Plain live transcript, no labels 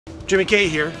Jimmy K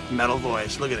here, Metal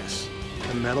Voice. Look at this.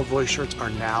 The Metal Voice shirts are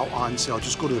now on sale.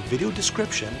 Just go to the video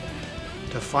description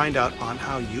to find out on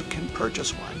how you can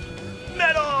purchase one.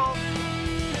 Metal!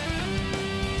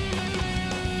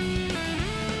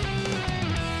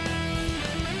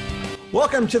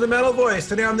 Welcome to the Metal Voice.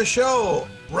 Today on the show,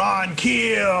 Ron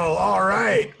Keel. All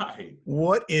right. Hi.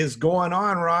 What is going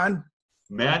on, Ron?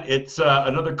 Man, it's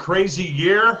another crazy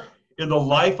year in the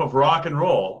life of rock and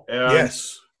roll. And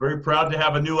Yes. very proud to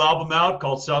have a new album out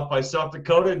called South by South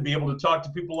Dakota and be able to talk to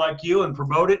people like you and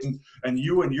promote it and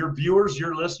you and your viewers,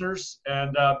 your listeners.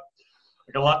 And I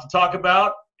got a lot to talk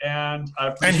about. And I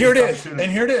appreciate And here it the is. opportunity.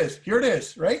 And here it is. Here it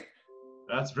is, right?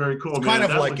 That's very cool, It's man. kind of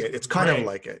That like looks it. It's kind great. of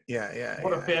like it. Yeah.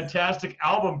 What a fantastic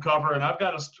album cover. And I've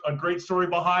got a great story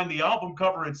behind the album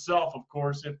cover itself, of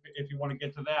course, if you want to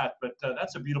get to that. But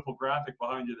that's a beautiful graphic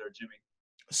behind you there, Jimmy.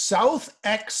 South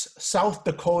X South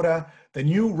Dakota, the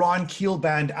new Ron Keel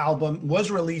Band album,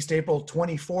 was released April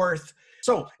 24th.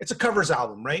 So it's a covers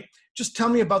album, right? Just tell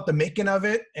me about the making of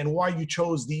it and why you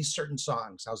chose these certain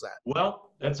songs. How's that?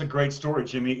 Well, that's a great story,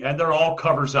 Jimmy. And they're all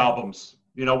covers albums,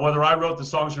 you know, whether I wrote the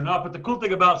songs or not. But the cool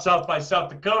thing about South by South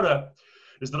Dakota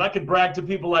is that I can brag to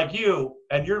people like you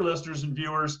and your listeners and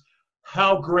viewers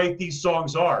how great these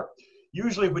songs are.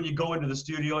 Usually when you go into the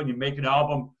studio and you make an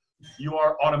album, you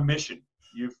are on a mission.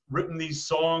 You've written these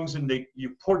songs and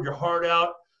you've poured your heart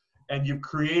out and you've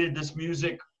created this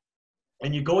music,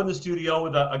 and you go in the studio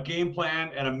with a game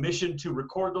plan and a mission to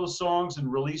record those songs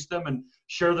and release them and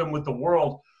share them with the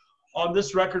world. On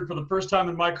this record, for the first time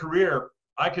in my career,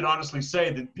 I can honestly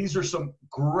say that these are some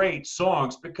great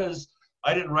songs because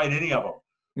I didn't write any of them.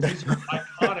 These are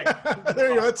iconic. There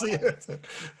you go. That's it.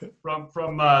 From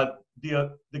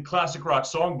the classic rock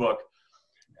songbook.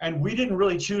 And we didn't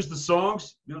really choose the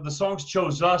songs. You know, the songs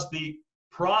chose us. The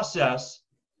process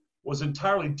was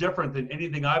entirely different than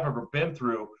anything I've ever been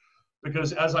through.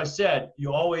 Because as I said,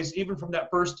 you always, even from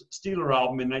that first Steeler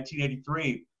album in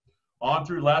 1983, on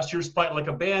through last year's Fight Like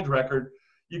a Band record,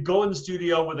 you go in the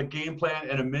studio with a game plan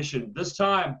and a mission. This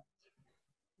time,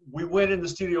 we went in the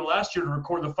studio last year to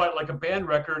record the Fight Like a Band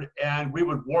record, and we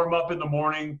would warm up in the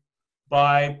morning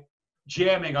by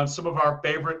jamming on some of our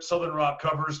favorite Southern rock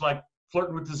covers, like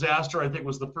Flirting with Disaster, I think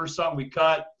was the first song we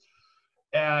cut.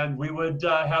 And we would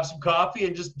have some coffee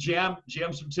and just jam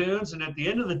some tunes. And at the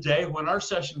end of the day, when our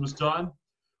session was done,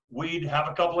 we'd have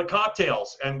a couple of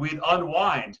cocktails and we'd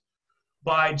unwind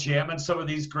by jamming some of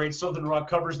these great Southern rock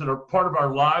covers that are part of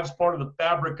our lives, part of the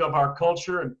fabric of our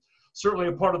culture, and certainly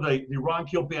a part of the Ron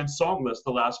Keel Band song list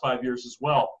the last 5 years as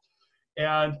well.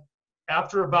 And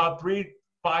after about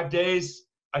 3-5 days,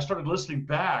 I started listening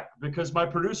back because my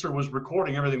producer was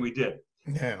recording everything we did.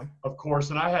 Yeah. Of course,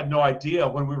 and I had no idea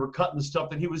when we were cutting the stuff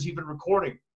that he was even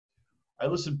recording. I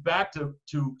listened back to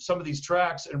some of these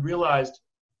tracks and realized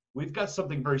we've got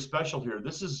something very special here.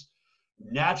 This is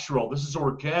natural. This is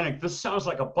organic. This sounds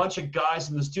like a bunch of guys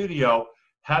in the studio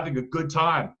having a good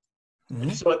time. Mm-hmm.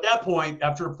 And so at that point,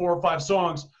 after 4 or 5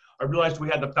 songs, I realized we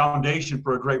had the foundation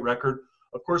for a great record.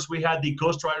 Of course, we had the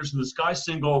Ghost Riders in the Sky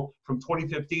single from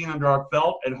 2015 under our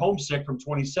belt and Homesick from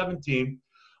 2017,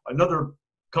 another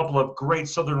couple of great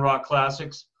Southern rock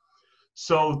classics.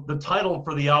 So the title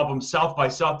for the album, South by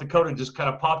South Dakota, just kind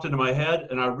of popped into my head,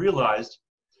 and I realized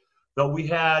that we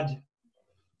had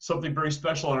something very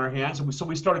special on our hands. And so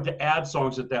we started to add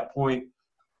songs at that point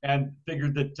and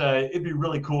figured that it'd be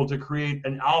really cool to create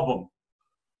an album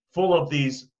full of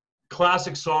these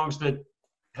classic songs that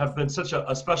have been such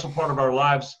a special part of our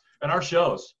lives and our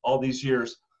shows all these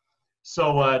years.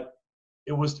 So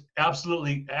it was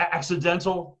absolutely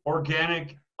accidental,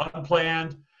 organic,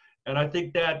 unplanned, and I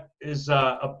think that is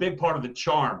a big part of the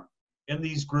charm in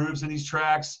these grooves, in these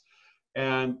tracks,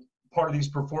 and part of these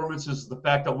performances is the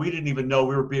fact that we didn't even know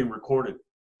we were being recorded.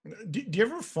 Do you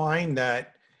ever find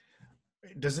that,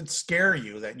 does it scare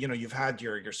you that, you know, you've had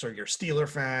your sort of your Steeler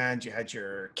fans, you had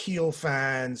your Keel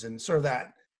fans, and sort of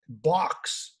that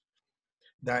box,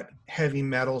 that heavy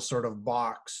metal sort of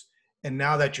box, and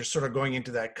now that you're sort of going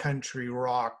into that country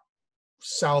rock,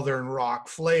 Southern rock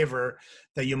flavor,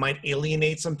 that you might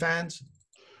alienate some fans?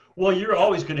 Well, you're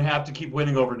always going to have to keep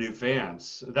winning over new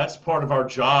fans. That's part of our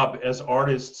job as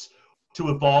artists, to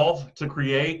evolve, to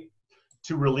create,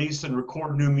 to release and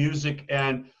record new music.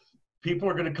 And people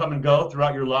are going to come and go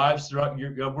throughout your lives.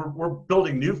 We're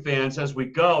building new fans as we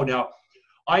go. Now,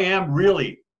 I am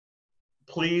really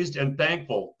pleased and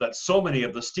thankful that so many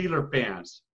of the Steeler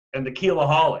fans and the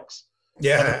Keelaholics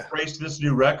have embraced this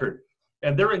new record.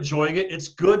 And they're enjoying it. It's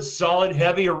good, solid,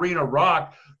 heavy arena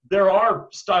rock. There are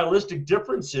stylistic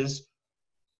differences,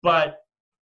 but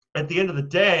at the end of the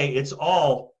day, it's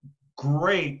all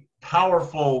great,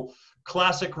 powerful,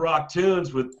 classic rock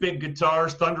tunes with big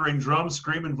guitars, thundering drums,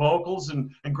 screaming vocals,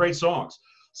 and great songs.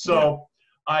 So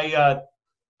I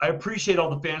appreciate all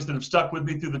the fans that have stuck with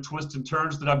me through the twists and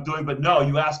turns that I'm doing. But no,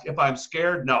 you ask if I'm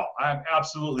scared? No, I'm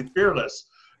absolutely fearless.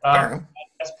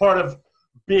 That's part of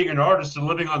being an artist and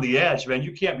living on the edge, man.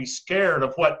 You can't be scared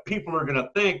of what people are going to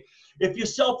think. If you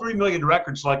sell 3 million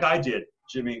records like I did,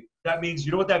 Jimmy, that means,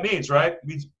 you know what that means, right? It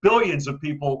means billions of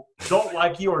people don't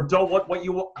like you or don't want what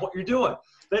you're doing.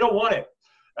 They don't want it.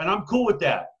 And I'm cool with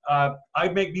that. I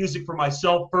make music for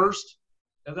myself first,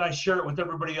 and then I share it with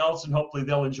everybody else, and hopefully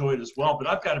they'll enjoy it as well. But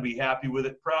I've got to be happy with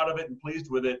it, proud of it, and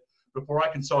pleased with it before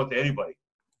I can sell it to anybody.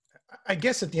 I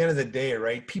guess at the end of the day,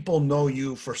 right, people know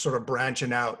you for sort of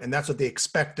branching out, and that's what they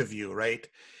expect of you, right?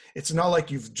 It's not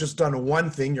like you've just done one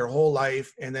thing your whole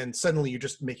life and then suddenly you're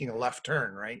just making a left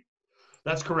turn, right?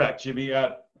 That's correct, Jimmy.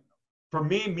 For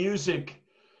me, music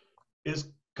is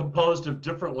composed of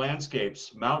different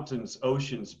landscapes: mountains,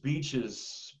 oceans,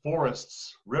 beaches,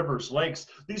 forests, rivers, lakes.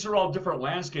 These are all different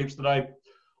landscapes that I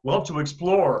love to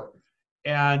explore.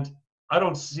 And I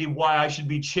don't see why I should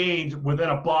be chained within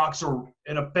a box or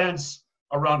in a fence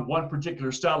around one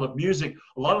particular style of music.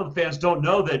 A lot of the fans don't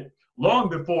know that long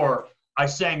before I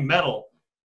sang metal,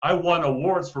 I won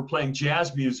awards for playing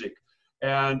jazz music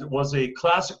and was a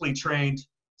classically trained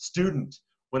student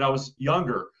when I was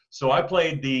younger. So I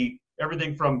played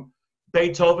everything from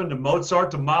Beethoven to Mozart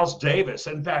to Miles Davis.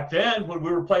 And back then, when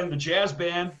we were playing the jazz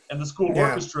band and the school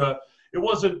orchestra, it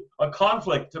wasn't a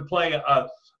conflict to play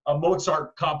a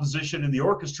Mozart composition in the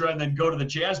orchestra and then go to the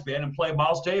jazz band and play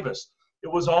Miles Davis.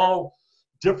 It was all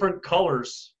different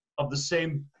colors of the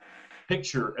same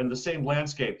picture and the same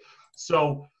landscape.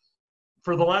 So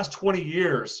for the last 20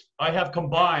 years, I have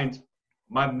combined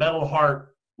my metal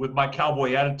heart with my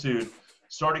cowboy attitude,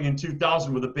 starting in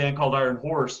 2000 with a band called Iron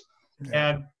Horse.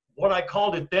 And what I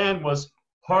called it then was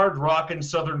hard rock and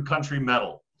southern country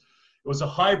metal. It was a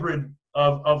hybrid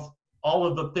of all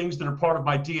of the things that are part of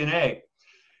my DNA.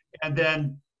 And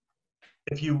then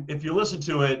if you listen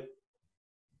to it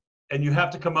and you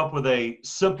have to come up with a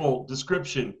simple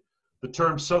description, the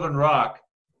term southern rock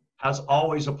has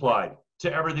always applied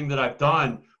to everything that I've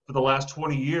done for the last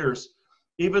 20 years.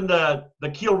 Even the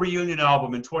Keel reunion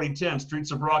album in 2010,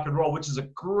 Streets of Rock and Roll, which is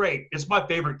it's my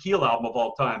favorite Keel album of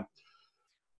all time.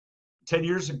 10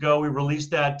 years ago, we released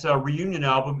that reunion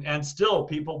album, and still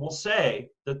people will say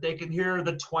that they can hear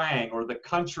the twang or the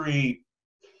country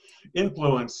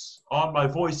influence on my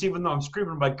voice, even though I'm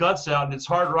screaming my guts out and it's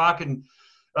hard rock and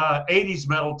 80s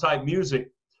metal type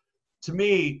music. To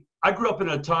me, I grew up in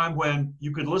a time when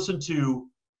you could listen to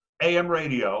AM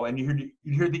radio and you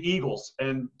hear the Eagles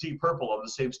and Deep Purple on the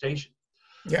same station.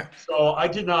 Yeah. So I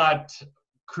did not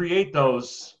create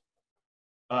those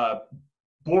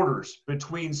borders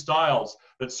between styles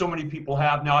that so many people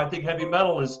have now. I think heavy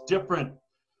metal is different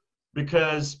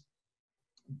because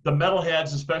the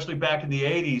metalheads, especially back in the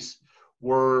 80s,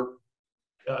 were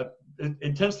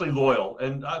intensely loyal.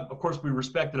 And of course, we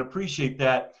respect and appreciate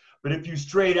that. But if you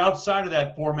strayed outside of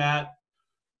that format,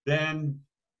 then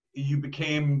you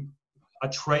became a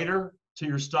traitor to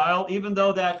your style, even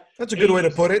though that's a good way to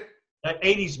put it. That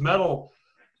 80s metal,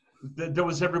 there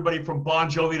was everybody from Bon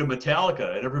Jovi to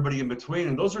Metallica and everybody in between.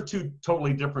 And those are two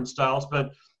totally different styles.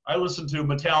 But I listen to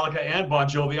Metallica and Bon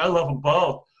Jovi. I love them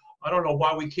both. I don't know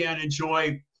why we can't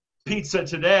enjoy pizza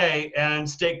today and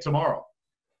steak tomorrow.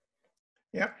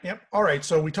 Yep. All right.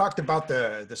 So we talked about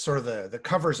the sort of the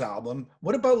covers album.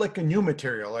 What about like a new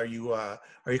material? Are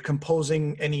you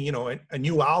composing any, a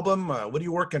new album? What are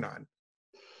you working on?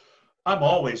 I'm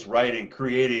always writing,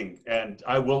 creating, and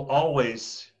I will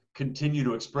always continue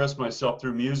to express myself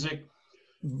through music.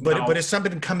 But is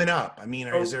something coming up? I mean,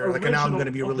 is there like an album going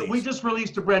to be released? We just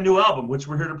released a brand new album, which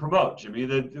we're here to promote, Jimmy.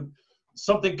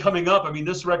 Something coming up. I mean,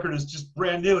 this record is just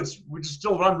brand new. We're just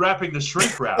still unwrapping the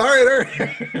shrink wrap. All right.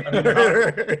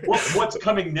 I mean, what's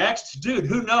coming next? Dude,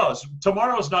 who knows?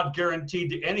 Tomorrow's not guaranteed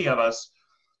to any of us.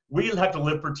 We'll have to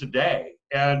live for today.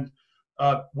 And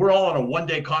we're all on a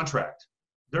one-day contract.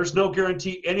 There's no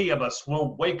guarantee any of us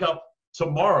will wake up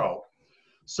tomorrow.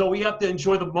 So we have to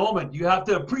enjoy the moment. You have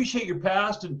to appreciate your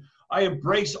past. And I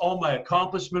embrace all my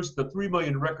accomplishments, the 3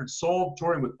 million records sold,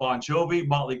 touring with Bon Jovi,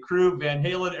 Motley Crue, Van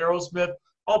Halen, Aerosmith,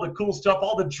 all the cool stuff,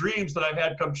 all the dreams that I've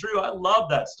had come true. I love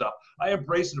that stuff. I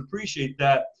embrace and appreciate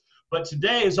that. But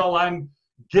today is all I'm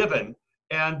given,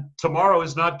 and tomorrow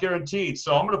is not guaranteed.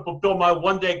 So I'm going to fulfill my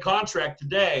one-day contract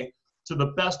today to the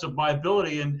best of my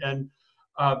ability.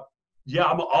 Yeah,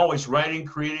 I'm always writing,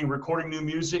 creating, recording new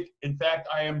music. In fact,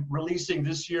 I am releasing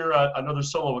this year another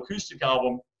solo acoustic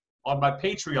album on my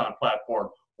Patreon platform,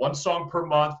 1 song per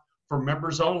month for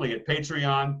members only at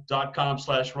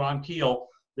patreon.com/Ron Keel.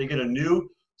 They get a new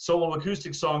solo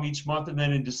acoustic song each month, and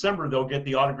then in December they'll get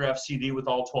the autographed CD with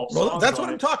all 12 songs. Well, that's what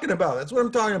I'm talking about. That's what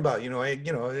I'm talking about.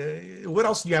 What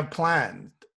else do you have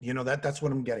planned? That's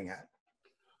what I'm getting at.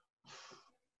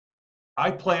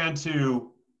 I plan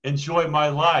to enjoy my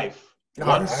life.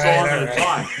 One song at a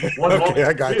time. Okay,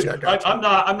 I got you. I'm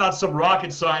not some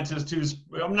rocket scientist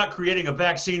I'm not creating a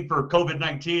vaccine for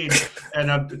COVID-19 and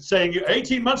I'm saying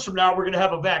 18 months from now we're going to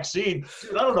have a vaccine.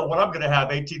 Dude, I don't know what I'm going to have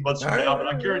 18 months from now, but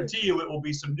I guarantee you it will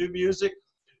be some new music,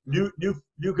 new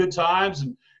good times,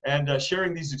 and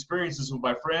sharing these experiences with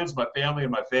my friends, my family,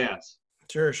 and my fans.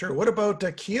 Sure. What about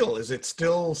Keel? Is it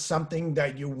still something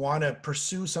that you want to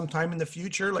pursue sometime in the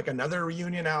future, like another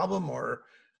reunion album, or?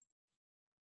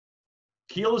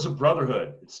 Keel is a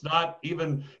brotherhood.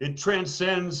 It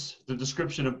transcends the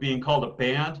description of being called a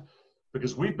band,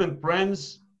 because we've been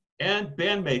friends and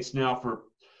bandmates now for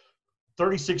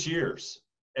 36 years.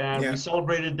 And we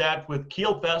celebrated that with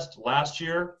Keel Fest last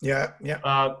year. Yeah.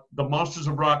 The Monsters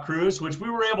of Rock Cruise, which we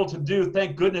were able to do.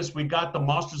 Thank goodness we got the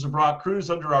Monsters of Rock Cruise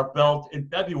under our belt in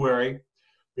February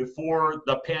before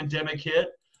the pandemic hit.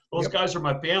 Those guys are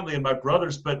my family and my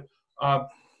brothers, but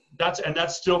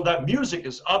that music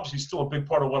is obviously still a big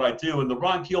part of what I do. And the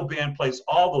Ron Keel Band plays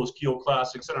all those Keel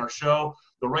classics in our show.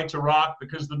 The Right to Rock,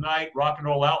 Because of the Night, Rock and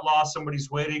Roll Outlaw, Somebody's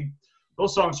Waiting.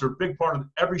 Those songs are a big part of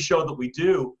every show that we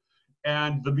do.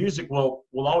 And the music will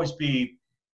always be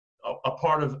a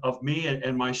part of me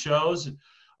and my shows.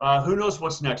 Who knows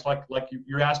what's next? Like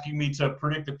you're asking me to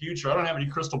predict the future. I don't have any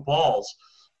crystal balls,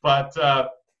 but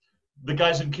the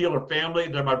guys in Keel are family.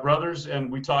 They're my brothers,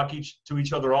 and we talk to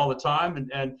each other all the time.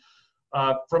 And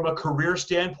from a career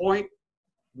standpoint,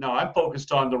 no, I'm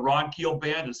focused on the Ron Keel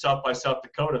Band in South by South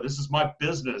Dakota. This is my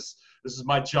business. This is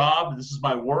my job. This is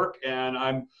my work, and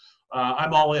I'm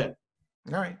all in.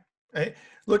 All right.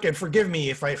 Look, and forgive me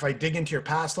if I dig into your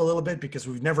past a little bit, because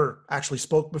we've never actually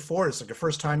spoke before. It's like the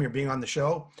first time you're being on the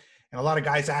show, and a lot of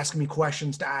guys asking me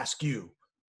questions to ask you.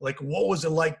 Like, what was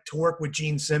it like to work with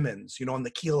Gene Simmons, on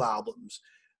the Keel albums?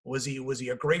 Was he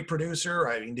a great producer?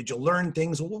 I mean, did you learn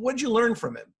things? What did you learn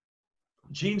from him?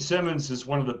 Gene Simmons is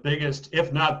one of the biggest,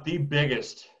 if not the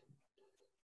biggest,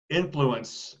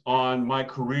 influence on my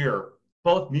career,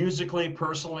 both musically,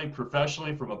 personally,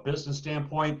 professionally, from a business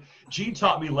standpoint. Gene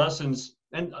taught me lessons,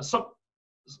 and so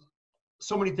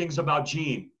many things about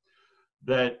Gene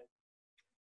that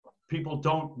people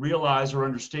don't realize or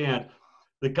understand.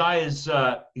 The guy is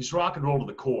he's rock and roll to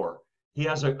the core. He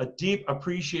has a deep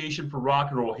appreciation for rock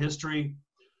and roll history,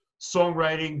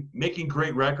 songwriting, making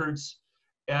great records,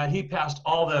 and he passed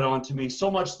all that on to me, so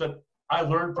much that I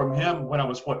learned from him when I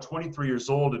was 23 years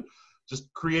old, and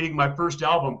just creating my first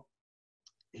album.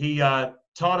 He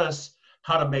taught us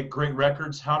how to make great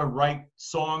records, how to write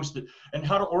songs, and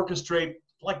how to orchestrate,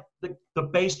 like the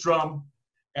bass drum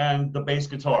and the bass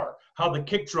guitar, how the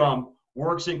kick drum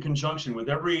works in conjunction with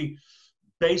every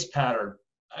bass pattern.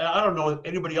 I don't know if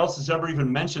anybody else has ever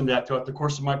even mentioned that throughout the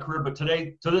course of my career, but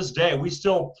to this day, we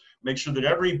still make sure that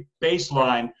every bass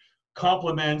line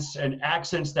complements and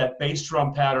accents that bass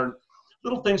drum pattern.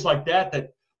 Little things like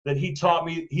that he taught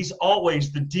me. He's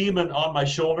always the demon on my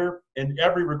shoulder. In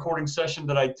every recording session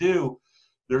that I do,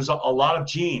 there's a lot of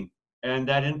Gene, and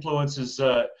that influence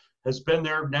has been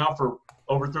there now for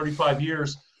over 35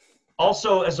 years.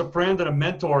 Also, as a friend and a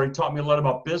mentor, he taught me a lot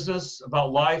about business,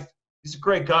 about life. He's a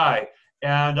great guy.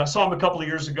 And I saw him a couple of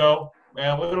years ago,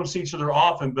 and we don't see each other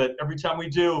often, but every time we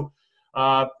do,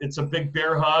 it's a big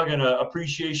bear hug and an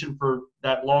appreciation for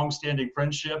that long-standing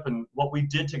friendship and what we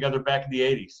did together back in the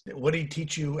 80s. What did he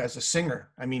teach you as a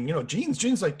singer? I mean,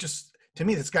 Gene's like, just to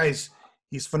me, this guy's,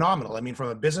 he's phenomenal. I mean, from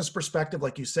a business perspective,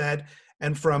 like you said,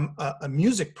 and from a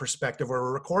music perspective or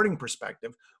a recording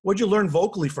perspective, what'd you learn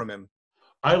vocally from him?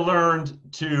 I learned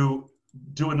to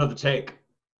do another take.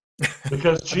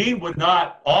 Because Gene would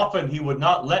not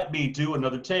let me do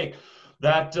another take.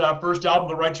 That first album,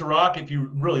 The Right to Rock, if you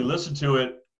really listen to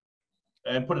it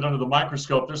and put it under the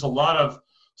microscope, there's a lot of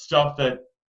stuff that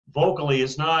vocally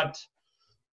is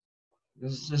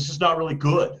just not really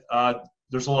good.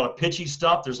 There's a lot of pitchy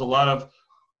stuff. There's a lot of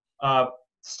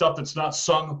stuff that's not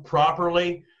sung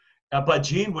properly. But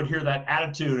Gene would hear that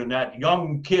attitude and that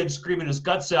young kid screaming his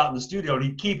guts out in the studio, and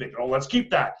he'd keep it. Oh, let's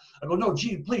keep that. I go, no,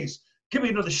 Gene, please. Give me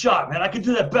another shot, man. I can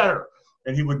do that better.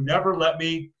 And he would never let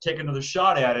me take another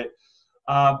shot at it.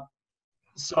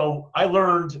 So I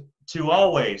learned to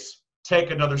always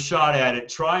take another shot at it,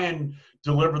 try and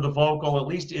deliver the vocal, at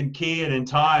least in key and in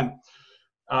time.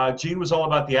 Gene was all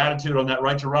about the attitude on that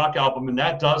Right to Rock album, and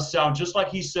that does sound just like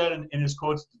he said in his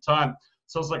quotes at the time.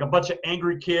 Sounds like a bunch of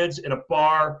angry kids in a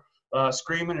bar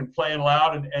screaming and playing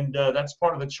loud, and that's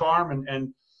part of the charm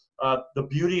and the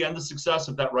beauty and the success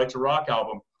of that Right to Rock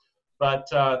album. But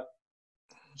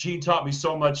Gene taught me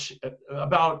so much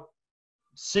about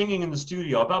singing in the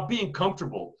studio, about being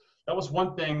comfortable. That was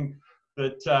one thing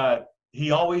that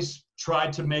he always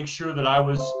tried to make sure that I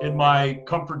was in my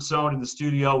comfort zone in the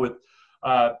studio with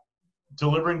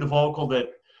delivering the vocal that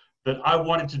I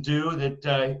wanted to do.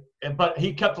 But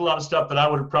he kept a lot of stuff that I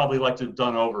would have probably liked to have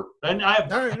done over. And I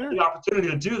have had the opportunity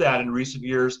to do that in recent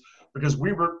years because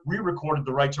we recorded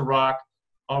the Right to Rock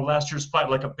on last year's Fight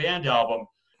Like a Band album.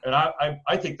 And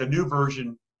I think the new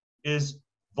version is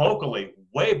vocally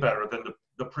way better than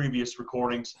the previous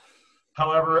recordings.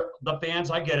 However, the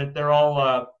fans, I get it. They're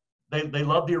all, they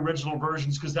love the original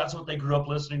versions because that's what they grew up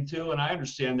listening to, and I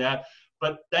understand that.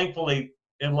 But thankfully,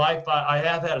 in life, I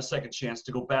have had a second chance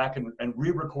to go back and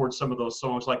re-record some of those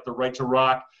songs like The Right to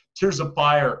Rock, Tears of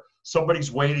Fire,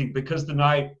 Somebody's Waiting, Because the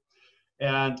Night.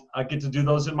 And I get to do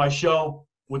those in my show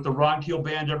with the Ron Keel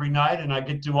Band every night, and I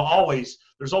get to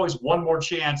there's always one more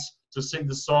chance to sing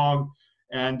the song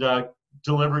and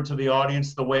deliver it to the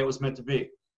audience the way it was meant to be.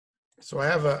 So I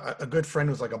have a good friend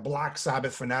who's like a Black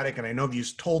Sabbath fanatic, and I know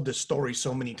you've told this story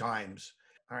so many times.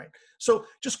 All right. So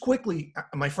just quickly,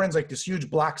 my friend's like this huge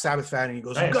Black Sabbath fan, and he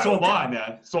goes, hey, so am I,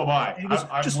 man. So am I.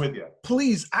 I'm with you.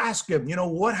 Please ask him,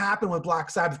 what happened with Black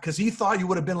Sabbath? Because he thought you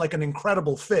would have been like an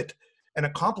incredible fit and a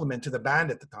compliment to the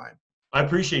band at the time. I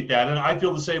appreciate that, and I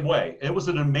feel the same way. It was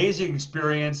an amazing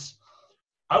experience.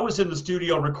 I was in the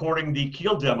studio recording the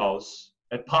Keel demos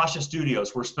at Pasha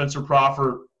Studios, where Spencer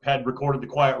Proffer had recorded the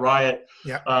Quiet Riot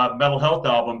Mental Health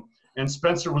album. And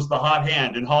Spencer was the hot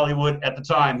hand in Hollywood at the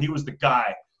time. He was the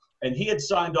guy. And he had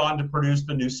signed on to produce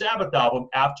the new Sabbath album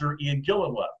after Ian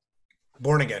Gillan left.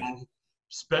 Born Again. And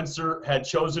Spencer had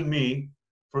chosen me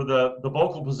for the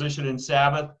vocal position in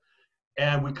Sabbath.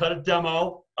 And we cut a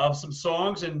demo of some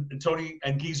songs, and Tony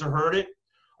and Geezer heard it.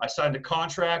 I signed a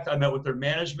contract. I met with their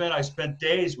management. I spent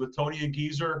days with Tony and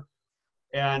Geezer.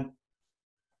 And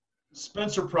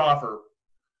Spencer Proffer,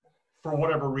 for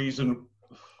whatever reason,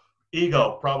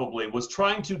 ego probably, was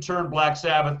trying to turn Black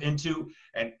Sabbath into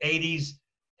an 80s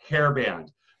hair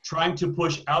band, trying to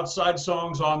push outside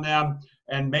songs on them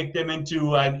and make them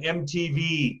into an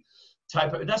MTV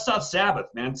type of. That's not Sabbath,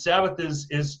 man. Sabbath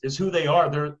is who they are.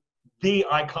 They're the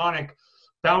iconic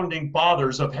founding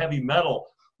fathers of heavy metal.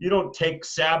 You don't take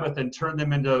Sabbath and turn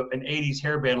them into an 80s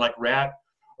hair band like Rat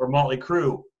or Motley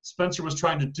Crue. Spencer was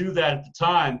trying to do that at the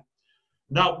time,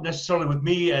 not necessarily with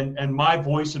me and my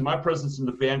voice and my presence in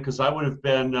the band, because I would have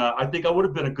been, I think I would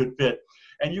have been a good fit.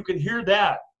 And you can hear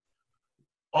that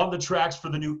on the tracks for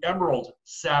the new Emerald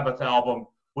Sabbath album,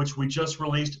 which we just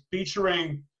released,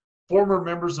 featuring former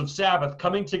members of Sabbath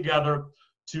coming together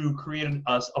to create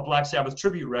a Black Sabbath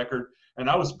tribute record. And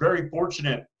I was very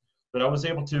fortunate that I was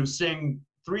able to sing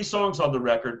 3 songs on the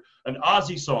record: an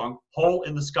Ozzy song, Hole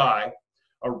in the Sky,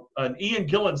 an Ian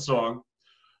Gillan song,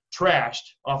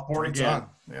 Trashed, off Born Again,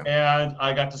 and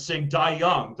I got to sing Die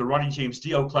Young, the Ronnie James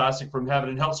Dio classic from Heaven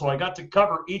and Hell. So I got to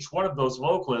cover each one of those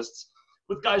vocalists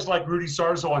with guys like Rudy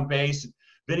Sarzo on bass, and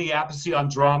Vinny Appice on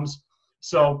drums.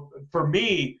 So for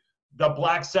me, the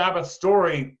Black Sabbath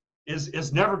story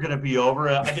is never going to be over.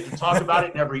 I get to talk about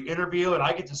it in every interview, and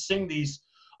I get to sing these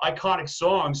iconic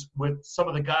songs with some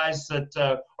of the guys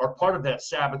that are part of that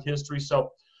Sabbath history.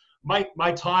 So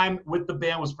my time with the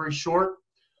band was very short.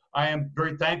 I am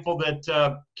very thankful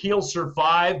that Keel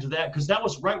survived that, because that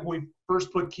was right when we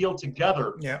first put Keel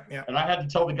together. Yeah. And I had to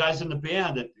tell the guys in the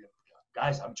band that,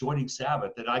 guys, I'm joining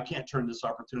Sabbath, that I can't turn this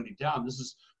opportunity down. This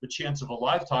is the chance of a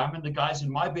lifetime. And the guys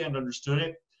in my band understood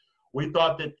it. We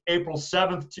thought that April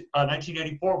 7th,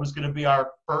 1984 was going to be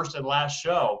our first and last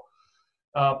show.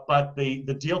 But the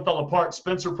deal fell apart.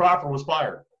 Spencer Proffer was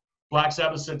fired. Black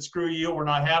Sabbath said, screw you, we're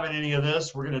not having any of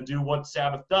this. We're going to do what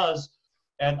Sabbath does.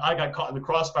 And I got caught in the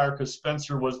crossfire because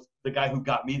Spencer was the guy who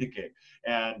got me the gig.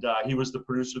 And he was the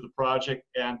producer of the project.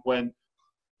 And when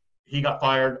he got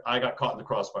fired, I got caught in the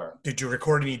crossfire. Did you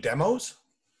record any demos?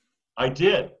 I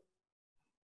did.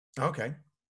 Okay.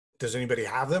 Does anybody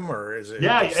have them, or is it?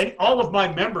 Yeah, and all of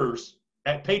my members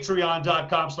at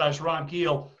patreon.com/Ron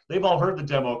Keel, they've all heard the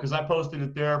demo because I posted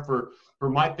it there for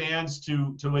my fans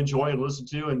to enjoy and listen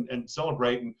to and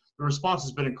celebrate. And the response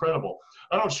has been incredible.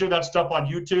 I don't share that stuff on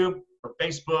YouTube or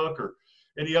Facebook or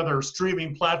any other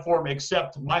streaming platform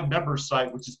except my members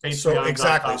site, which is Patreon. So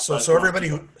exactly. So everybody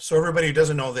who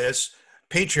doesn't know this,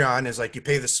 Patreon is like you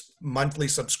pay this monthly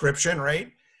subscription,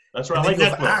 right? That's right. And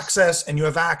you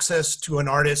have access to an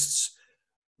artist's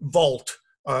vault,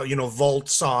 vault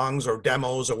songs or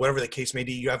demos or whatever the case may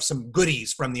be. You have some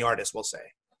goodies from the artist, we'll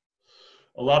say.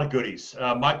 A lot of goodies.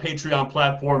 My Patreon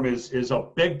platform is a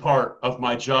big part of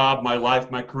my job, my life,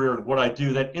 my career, and what I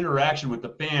do. That interaction with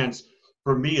the fans,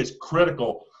 for me, is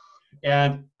critical.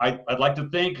 And I'd like to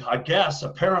think, I guess,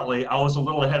 apparently, I was a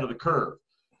little ahead of the curve,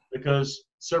 because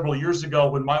several years ago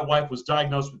when my wife was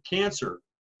diagnosed with cancer,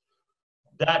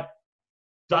 that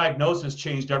diagnosis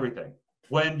changed everything.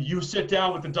 When you sit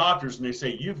down with the doctors and they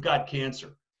say, you've got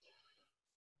cancer,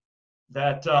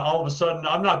 that all of a sudden,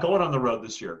 I'm not going on the road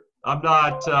this year. I'm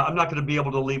not going to be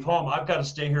able to leave home. I've got to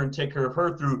stay here and take care of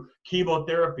her through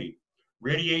chemotherapy,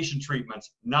 radiation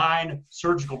treatments, 9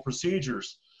 surgical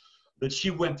procedures that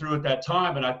she went through at that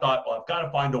time. And I thought, well, I've got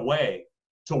to find a way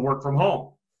to work from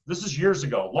home. This is years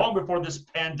ago, long before this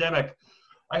pandemic.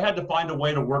 I had to find a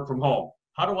way to work from home.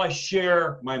 How do I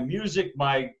share my music,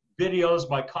 my videos,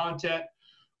 my content,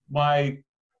 my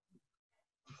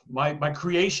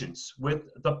creations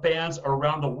with the fans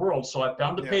around the world? So I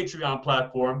found the Patreon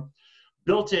platform,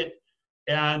 built it,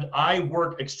 and I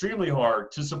work extremely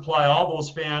hard to supply all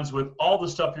those fans with all the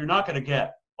stuff you're not going to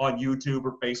get on YouTube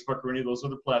or Facebook or any of those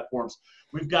other platforms.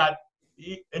 We've got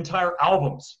entire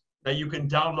albums that you can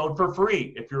download for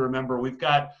free, if you remember. We've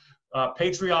got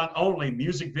Patreon-only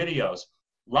music videos,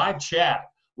 live chat,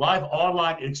 live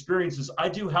online experiences. I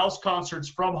do house concerts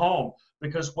from home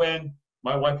because when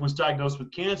my wife was diagnosed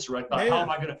with cancer, I thought, how am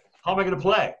I going to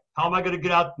play? How am I going to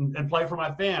get out and play for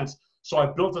my fans? So I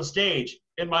built a stage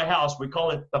in my house. We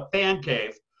call it the Fan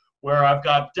Cave, where I've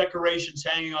got decorations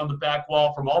hanging on the back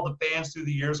wall from all the fans through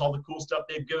the years, all the cool stuff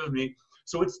they've given me.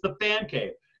 So it's the Fan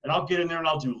Cave, and I'll get in there and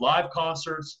I'll do live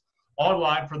concerts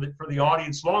online for the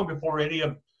audience long before any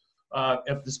of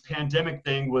this pandemic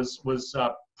thing was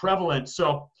prevalent.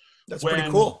 So that's pretty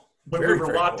cool. When we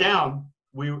were locked down,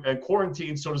 and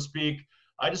quarantined, so to speak,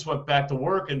 I just went back to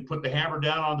work and put the hammer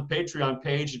down on the Patreon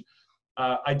page.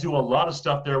 I do a lot of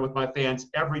stuff there with my fans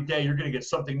every day. You're going to get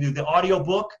something new. The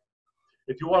audiobook,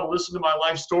 if you want to listen to my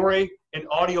life story in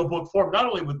audiobook form, not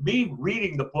only with me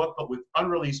reading the book, but with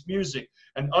unreleased music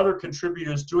and other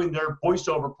contributors doing their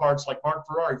voiceover parts, like Mark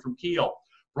Ferrari from Keel,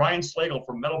 Brian Slagle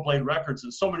from Metal Blade Records,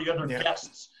 and so many other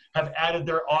guests have added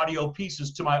their audio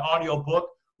pieces to my audiobook,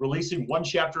 releasing 1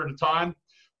 chapter at a time.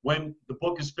 When the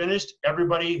book is finished,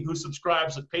 everybody who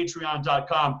subscribes at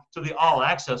patreon.com to the all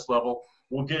access level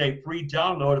will get a free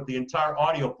download of the entire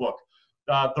audiobook.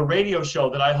 The radio show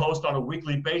that I host on a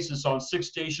weekly basis on 6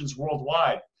 stations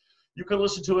worldwide, you can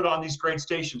listen to it on these great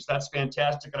stations. That's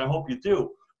fantastic, and I hope you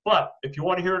do. But if you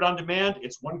want to hear it on demand,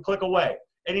 it's 1 click away.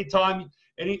 Anytime,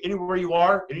 anywhere you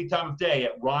are, any time of day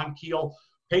at Ron Keel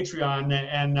Patreon.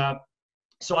 And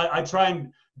so I try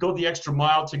and go the extra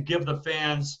mile to give the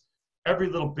fans every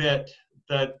little bit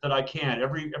that I can,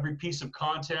 every piece of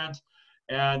content,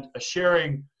 and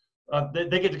sharing.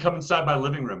 They get to come inside my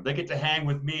living room. They get to hang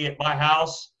with me at my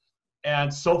house.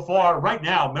 And so far, right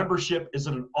now, membership is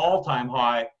at an all-time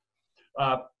high.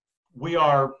 We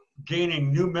are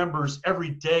gaining new members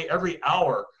every day, every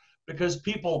hour, because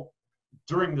people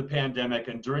during the pandemic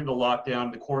and during the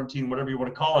lockdown, the quarantine, whatever you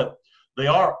want to call it, they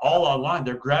are all online.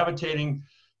 They're gravitating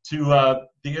to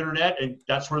the internet, and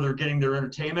that's where they're getting their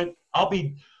entertainment. I'll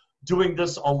be doing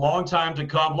this a long time to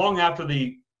come, long after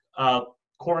the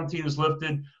quarantine is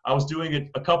lifted. I was doing it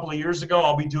a couple of years ago.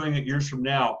 I'll be doing it years from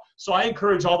now. So I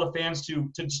encourage all the fans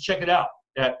to just check it out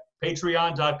at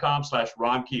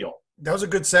patreon.com/Ron Keel. That was a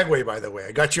good segue, by the way.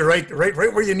 I got you right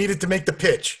where you needed to make the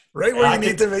pitch. Right where you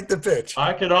need to make the pitch.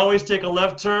 I could always take a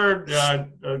left turn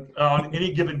on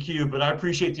any given cue, but I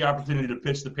appreciate the opportunity to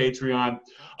pitch the Patreon.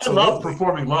 Absolutely. I love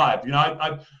performing live. You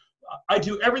know, I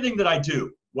do everything that I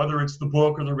do, whether it's the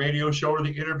book or the radio show or the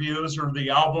interviews or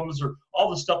the albums or all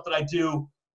the stuff that I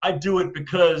do it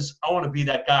because I want to be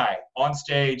that guy on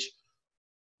stage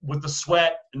with the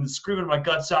sweat and screaming my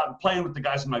guts out and playing with the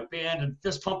guys in my band and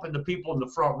fist pumping the people in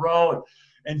the front row and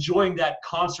enjoying that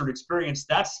concert experience.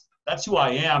 That's who I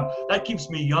am. That keeps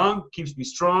me young, keeps me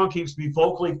strong, keeps me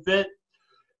vocally fit,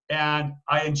 and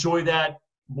I enjoy that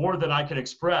more than I can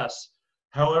express.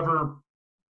 However,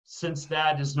 since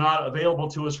that is not available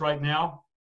to us right now,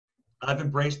 I've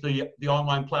embraced the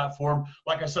online platform.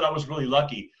 Like I said, I was really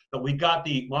lucky that we got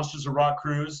the Monsters of Rock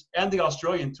cruise and the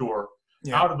Australian tour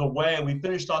out of the way. We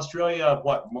finished Australia,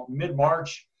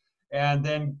 mid-March, and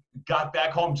then got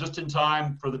back home just in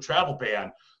time for the travel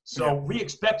ban. So we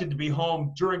expected to be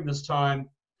home during this time,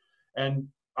 and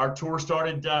our tour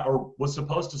started, or was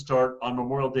supposed to start on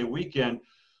Memorial Day weekend.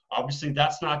 Obviously,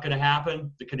 that's not going to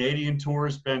happen. The Canadian tour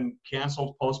has been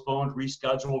canceled, postponed,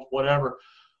 rescheduled, whatever.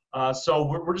 So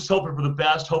we're just hoping for the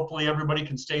best. Hopefully everybody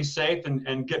can stay safe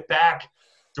and get back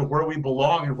to where we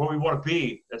belong and where we want to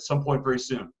be at some point very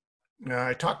soon.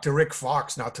 I talked to Rick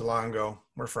Fox not too long ago.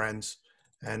 We're friends.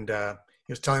 and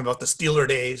he was telling about the Steeler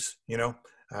days. You know,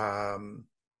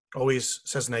 always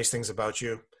says nice things about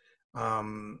you.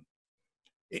 Have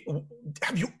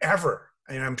you ever,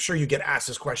 and I'm sure you get asked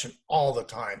this question all the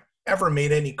time, ever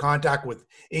made any contact with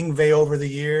Yngwie over the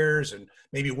years and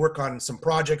maybe work on some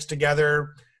projects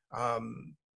together?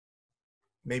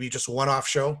 Maybe just a one-off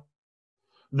show?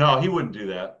 No, he wouldn't do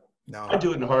that. No. I'd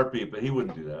do it in a heartbeat, but he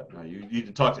wouldn't do that. No, you need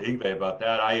to talk to Yngwie about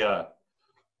that.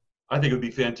 I think it would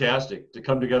be fantastic to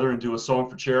come together and do a song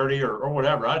for charity or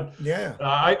whatever.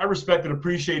 I respect and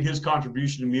appreciate his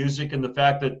contribution to music, and the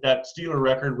fact that that Steeler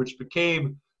record, which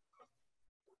became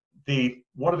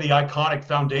one of the iconic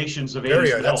foundations of 80s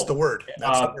metal. That's the word.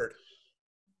 That's the word.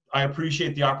 I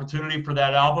appreciate the opportunity for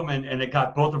that album, and it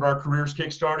got both of our careers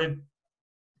kickstarted.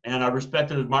 And I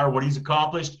respect and admire what he's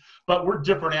accomplished. But we're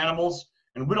different animals,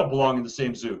 and we don't belong in the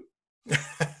same zoo.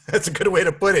 That's a good way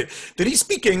to put it. Did he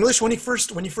speak English when you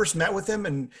first met with him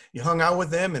and you hung out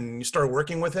with him and you started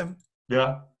working with him?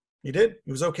 Yeah. He did?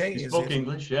 He was okay? He spoke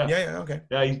English, yeah. Yeah, okay.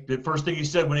 Yeah, the first thing he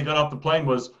said when he got off the plane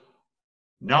was,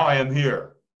 "Now I am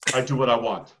here. I do what I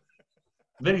want."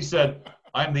 Then he said,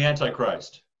 "I am the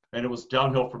Antichrist." And it was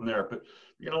downhill from there. But,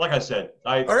 like I said,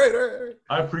 I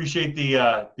appreciate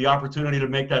the opportunity to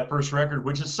make that first record,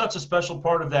 which is such a special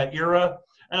part of that era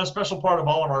and a special part of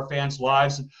all of our fans'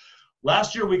 lives.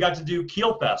 Last year, we got to do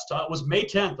Keel Fest. It was May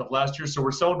 10th of last year, so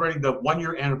we're celebrating the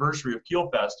one-year anniversary of Keel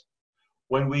Fest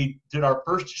when we did our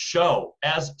first show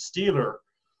as Steeler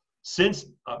since,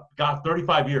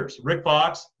 35 years. Rick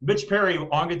Fox, Mitch Perry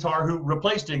on guitar, who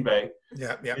replaced Yngwie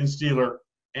in Steeler.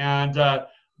 And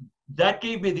that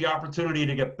gave me the opportunity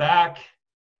to get back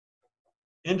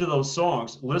into those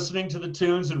songs, listening to the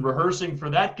tunes and rehearsing for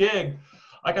that gig.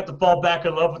 I got to fall back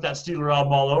in love with that Steeler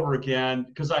album all over again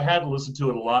because I had to listen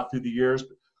to it a lot through the years.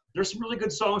 But there's some really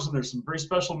good songs and there's some very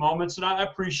special moments, and I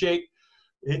appreciate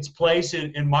its place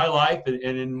in my life and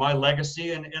in my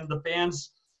legacy and in the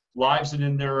fans' lives and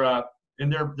in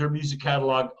their music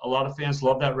catalog. A lot of fans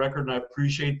love that record, and I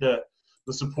appreciate the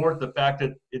support, the fact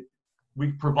that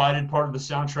we provided part of the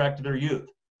soundtrack to their youth.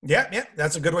 Yeah,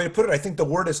 that's a good way to put it. I think the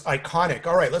word is iconic.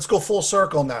 All right, let's go full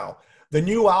circle now. The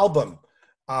new album,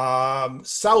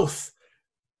 South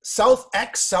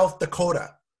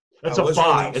Dakota. That's a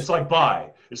buy. Released. It's like buy.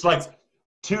 It's like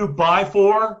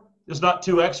 2x4. It's not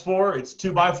 2x4. It's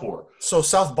 2x4. So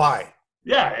South by.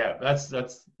 Yeah.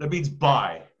 That means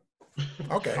buy.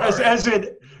 Okay.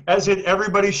 As in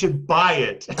everybody should buy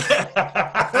it.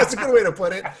 That's a good way to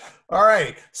put it. All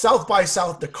right. South by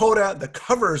South Dakota, the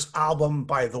covers album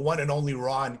by the one and only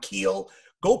Ron Keel.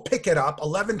 Go pick it up.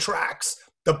 11 tracks.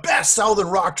 The best Southern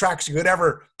rock tracks you could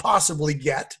ever possibly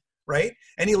get, right?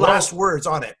 Any last words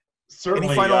on it?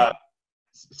 Certainly.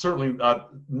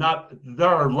 Not. There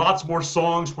are lots more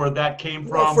songs where that came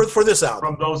from. For this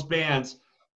album. From those bands.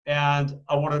 And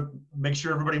I want to make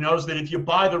sure everybody knows that if you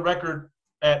buy the record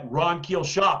at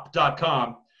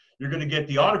ronkeelshop.com, you're going to get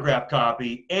the autographed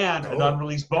copy and an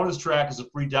unreleased bonus track as a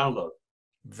free download.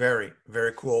 Very,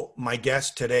 very cool. My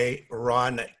guest today,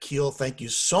 Ron Keel, thank you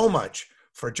so much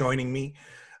for joining me.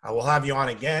 I will have you on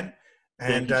again.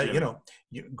 And,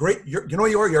 you're great.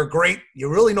 You're great. You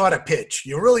really know how to pitch.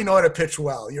 You really know how to pitch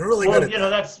well. You're really good at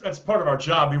that. That's part of our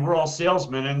job. I mean, we're all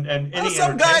salesmen and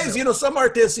some guys, some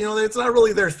artists, it's not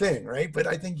really their thing, right? But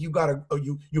I think you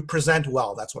present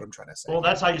well. That's what I'm trying to say. Well,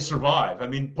 that's how you survive. I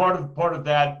mean, part of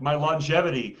that, my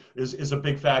longevity is a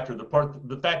big factor.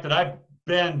 The fact that I've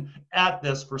been at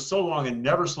this for so long and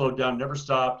never slowed down, never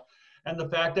stopped. And the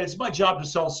fact that it's my job to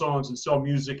sell songs and sell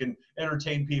music and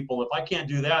entertain people. If I can't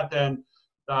do that, then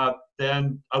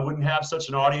I wouldn't have such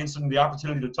an audience and the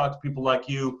opportunity to talk to people like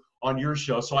you on your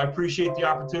show. So I appreciate the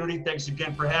opportunity. Thanks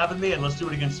again for having me, and let's do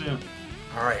it again soon.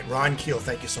 All right, Ron Keel,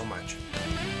 thank you so much.